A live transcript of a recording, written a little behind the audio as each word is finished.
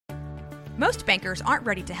Most bankers aren't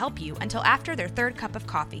ready to help you until after their third cup of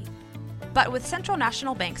coffee. But with Central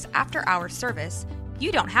National Bank's after-hours service,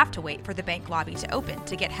 you don't have to wait for the bank lobby to open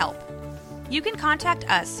to get help. You can contact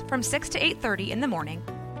us from 6 to 8:30 in the morning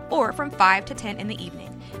or from 5 to 10 in the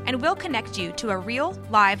evening, and we'll connect you to a real,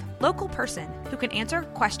 live, local person who can answer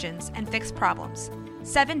questions and fix problems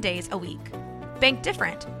 7 days a week. Bank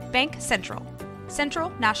different. Bank Central. Central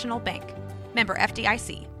National Bank. Member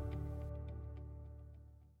FDIC.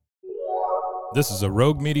 This is a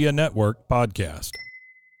Rogue Media Network podcast.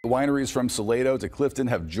 Wineries from Salado to Clifton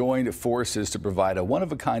have joined forces to provide a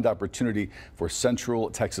one-of-a-kind opportunity for Central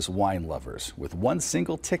Texas wine lovers. With one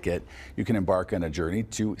single ticket, you can embark on a journey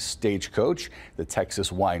to Stagecoach, the Texas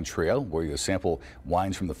Wine Trail, where you sample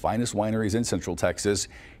wines from the finest wineries in Central Texas.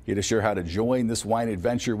 Here to share how to join this wine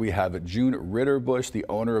adventure, we have June Ritterbush, the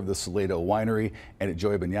owner of the Salado Winery, and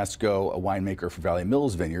Joey Banyasco, a winemaker for Valley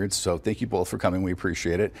Mills Vineyards. So thank you both for coming. We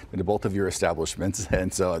appreciate it. Been to both of your establishments,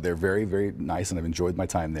 and so they're very, very nice, and I've enjoyed my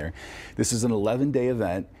time there. This is an 11-day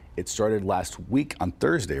event. It started last week on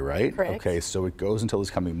Thursday, right? Correct. Okay, so it goes until this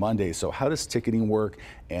coming Monday. So how does ticketing work,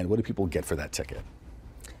 and what do people get for that ticket?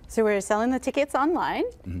 So we're selling the tickets online,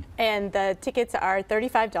 and the tickets are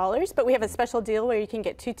 $35, but we have a special deal where you can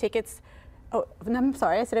get 2 tickets. Oh, I'm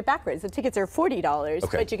sorry, I said it backwards. The tickets are $40,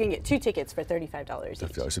 Okay. but you can get 2 tickets for $35 each.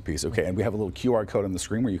 $50 a piece. Okay, and we have a little QR code on the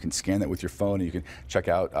screen where you can scan that with your phone, and you can check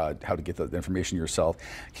out how to get the information yourself.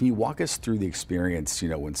 Can you walk us through the experience? You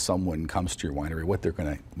know, when someone comes to your winery, what they're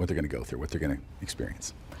gonna go through, what they're gonna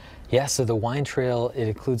experience. Yeah, so the wine trail, it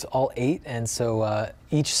includes all 8, and so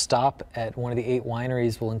each stop at one of the 8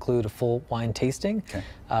 wineries will include a full wine tasting.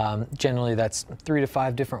 Okay. Generally, that's 3 to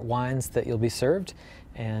 5 different wines that you'll be served.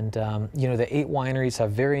 And, you know, the 8 wineries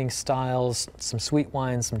have varying styles, some sweet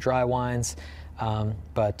wines, some dry wines.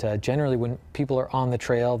 But generally, when people are on the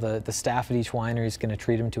trail, the staff at each winery is going to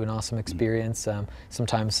treat them to an awesome experience,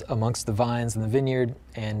 sometimes amongst the vines in the vineyard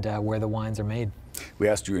and where the wines are made. We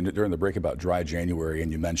asked you during the break about Dry January,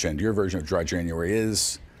 and you mentioned your version of Dry January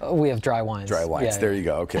is? We have dry wines. Dry wines, Yeah, there you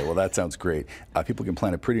go. Okay, well that sounds great. People can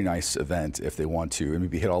plan a pretty nice event if they want to, and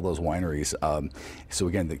maybe hit all those wineries. So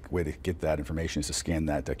again, the way to get that information is to scan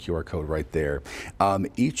that QR code right there.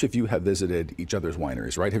 Each of you have visited each other's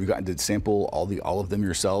wineries, right? Have you gotten to sample all of them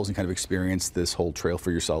yourselves and kind of experience this whole trail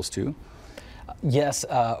for yourselves too? Yes,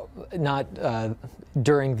 not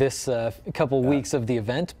during this couple weeks of the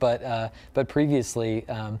event, but previously,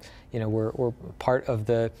 you know, we're part of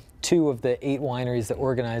the 2 of the 8 wineries that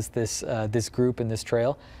organize this this group and this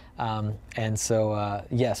trail, and so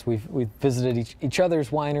yes, we've visited each other's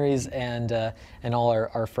wineries and all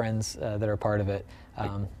our friends that are part of it.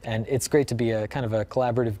 And it's great to be a kind of a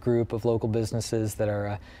collaborative group of local businesses that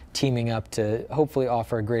are teaming up to hopefully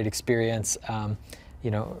offer a great experience. You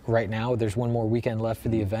know, right now there's one more weekend left for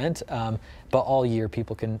the event, but all year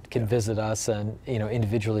people can visit us, and you know,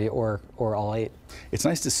 individually or all 8. It's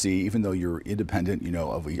nice to see, even though you're independent, you know,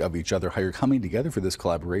 of each other, how you're coming together for this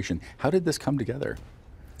collaboration. How did this come together?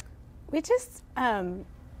 We just,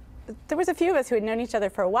 there was a few of us who had known each other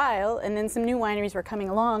for a while, and then some new wineries were coming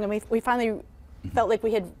along, and we finally felt like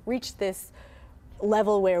we had reached this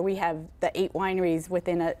level where we have the 8 wineries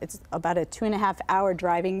within it's about a 2.5-hour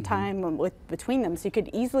driving time between them. So you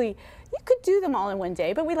could do them all in one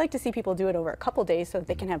day, but we like to see people do it over a couple days so that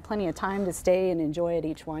they can have plenty of time to stay and enjoy at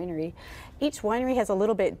each winery. Each winery has a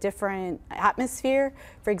little bit different atmosphere.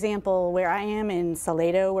 For example, where I am in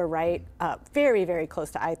Salado, we're right very, very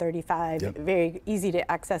close to I-35, very easy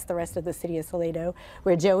to access the rest of the city of Salado.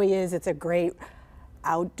 Where Joey is, it's a great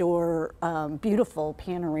outdoor, beautiful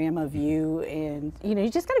panorama view, and you know, you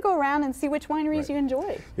just got to go around and see which wineries you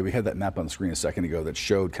enjoy. Yeah, we had that map on the screen a second ago that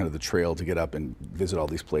showed kind of the trail to get up and visit all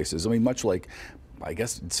these places. I mean, much like, I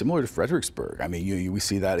guess, similar to Fredericksburg. I mean, we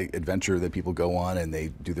see that adventure that people go on, and they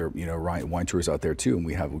do their, you know, wine tours out there too, and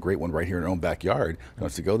we have a great one right here in our own backyard. Don't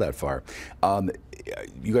have to go that far.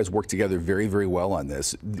 You guys work together very, very well on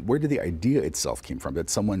this. Where did the idea itself came from? Did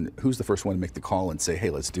someone, who's the first one to make the call and say, hey,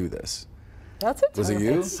 let's do this? That's it. Was it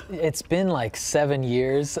you? It's been like 7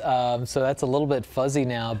 years, so that's a little bit fuzzy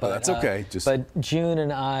now. But that's okay. But June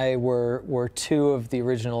and I were 2 of the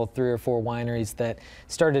original 3 or 4 wineries that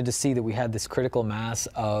started to see that we had this critical mass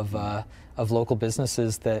of local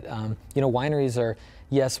businesses that, you know, wineries are,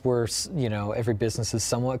 yes, you know, every business is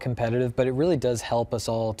somewhat competitive, but it really does help us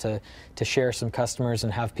all to share some customers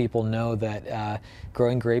and have people know that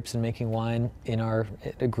growing grapes and making wine in our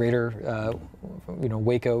greater, you know,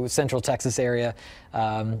 Waco, Central Texas area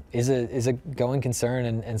is a going concern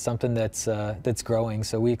and something that's growing.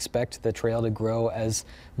 So we expect the trail to grow as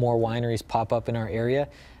more wineries pop up in our area,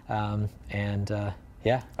 and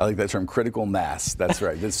Yeah. I like that term, critical mass. That's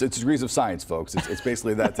right. It's degrees of science, folks. It's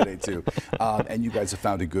basically that today, too. And you guys have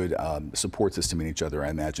found a good support system in each other, I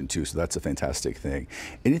imagine, too. So that's a fantastic thing.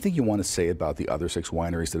 Anything you want to say about the other 6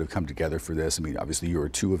 wineries that have come together for this? I mean, obviously, you are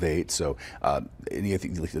 2 of 8. So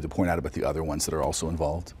anything you'd like to point out about the other ones that are also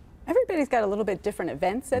involved? Everybody's got a little bit different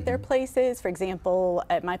events at their places. For example,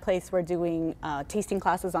 at my place, we're doing tasting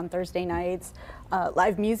classes on Thursday nights.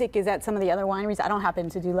 Live music is at some of the other wineries. I don't happen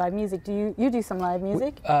to do live music. Do you do some live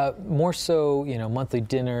music? More so, monthly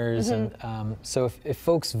dinners, and so if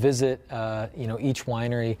folks visit, each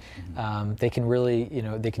winery, they can really,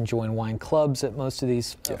 they can join wine clubs at most of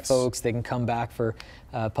these folks. They can come back for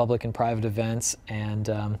public and private events,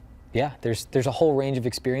 and there's a whole range of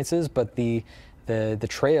experiences, but the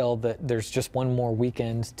trail, there's just one more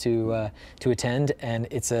weekend to attend, and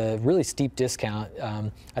it's a really steep discount.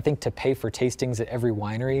 I think to pay for tastings at every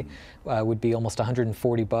winery would be almost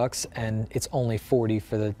 $140, and it's only $40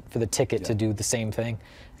 for the ticket to do the same thing.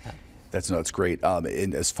 That's great.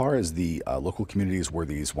 And as far as the local communities where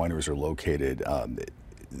these wineries are located,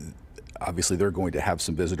 obviously they're going to have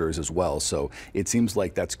some visitors as well, so it seems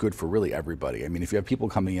like that's good for really everybody. I mean, if you have people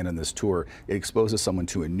coming in on this tour, it exposes someone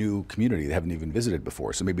to a new community they haven't even visited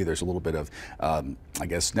before, so maybe there's a little bit of, I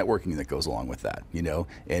guess, networking that goes along with that,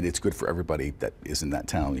 and it's good for everybody that is in that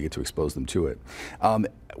town. You get to expose them to it.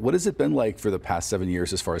 What has it been like for the past 7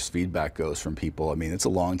 years as far as feedback goes from people? I mean, it's a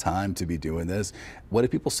long time to be doing this. What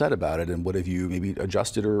have people said about it, and what have you maybe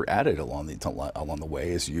adjusted or added along the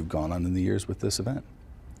way as you've gone on in the years with this event?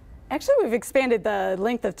 Actually, we've expanded the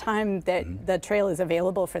length of time that the trail is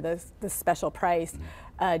available for this special price.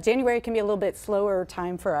 January can be a little bit slower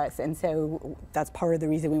time for us, and so that's part of the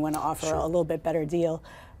reason we want to offer a little bit better deal.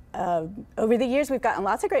 Over the years, we've gotten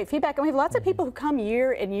lots of great feedback, and we have lots of people who come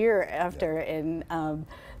year and year after, and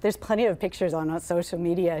there's plenty of pictures on social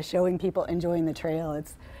media showing people enjoying the trail.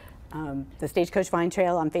 It's the Stagecoach Wine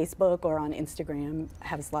Trail on Facebook or on Instagram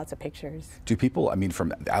has lots of pictures. Do people,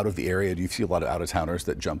 from out of the area, do you see a lot of out-of-towners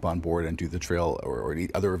that jump on board and do the trail or any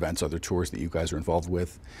other events, other tours that you guys are involved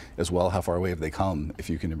with as well? How far away have they come, if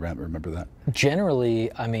you can remember that? Generally,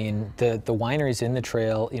 the wineries in the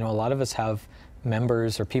trail, a lot of us have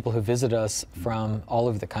members or people who visit us from all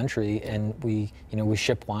over the country, and we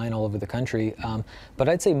ship wine all over the country. But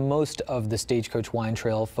I'd say most of the Stagecoach Wine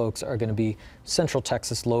Trail folks are going to be Central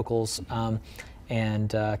Texas locals, and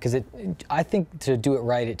because I think to do it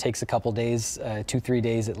right, it takes a couple days, 2-3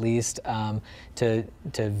 days at least, to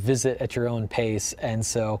visit at your own pace. And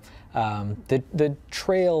so the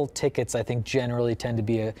trail tickets, I think, generally tend to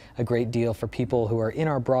be a great deal for people who are in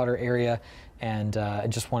our broader area and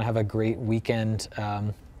just want to have a great weekend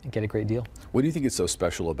and get a great deal. What do you think is so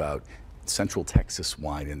special about Central Texas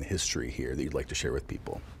wine and the history here that you'd like to share with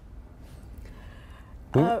people?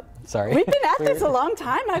 Sorry. We've been at this a long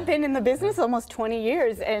time. I've been in the business almost 20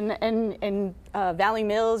 years, and Valley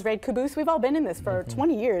Mills, Red Caboose, we've all been in this for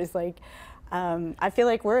 20 years. I feel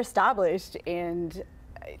like we're established, and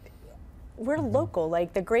we're local.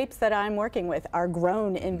 Like, the grapes that I'm working with are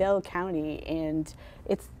grown in Bell County, and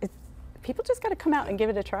it's people just got to come out and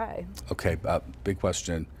give it a try. Okay, big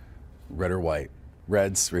question. Red or white?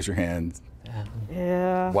 Reds, raise your hand.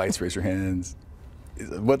 Yeah. Whites, raise your hands.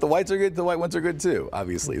 But the whites are good, the white ones are good too,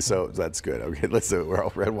 obviously, so that's good. Okay, we're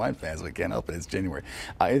all red wine fans, we can't help it, it's January.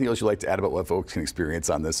 Anything else you'd like to add about what folks can experience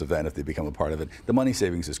on this event if they become a part of it? The money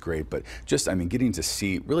savings is great, but just, getting to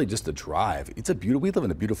see, really just the drive. We live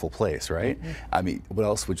in a beautiful place, right? What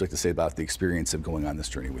else would you like to say about the experience of going on this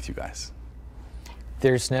journey with you guys?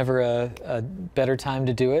 There's never a better time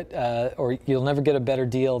to do it, or you'll never get a better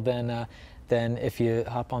deal than if you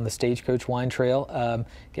hop on the Stagecoach Wine Trail,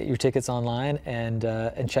 get your tickets online, and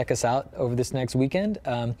check us out over this next weekend.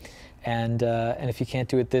 And if you can't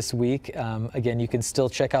do it this week, again, you can still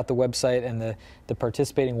check out the website and the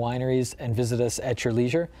participating wineries and visit us at your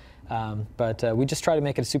leisure. But we just try to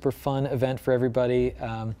make it a super fun event for everybody,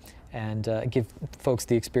 and give folks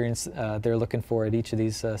the experience they're looking for at each of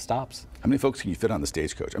these stops. How many folks can you fit on the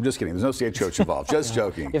Stagecoach? I'm just kidding. There's no Stagecoach involved. Just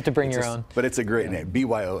joking. You have to bring your own. But it's a great name.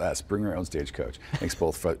 BYOS. Bring your own Stagecoach. Thanks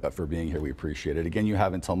both for being here. We appreciate it. Again, you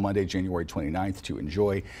have until Monday, January 29th to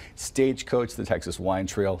enjoy Stagecoach, the Texas Wine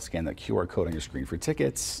Trail. Scan that QR code on your screen for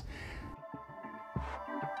tickets.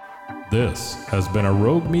 This has been a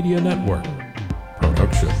Rogue Media Network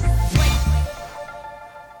production.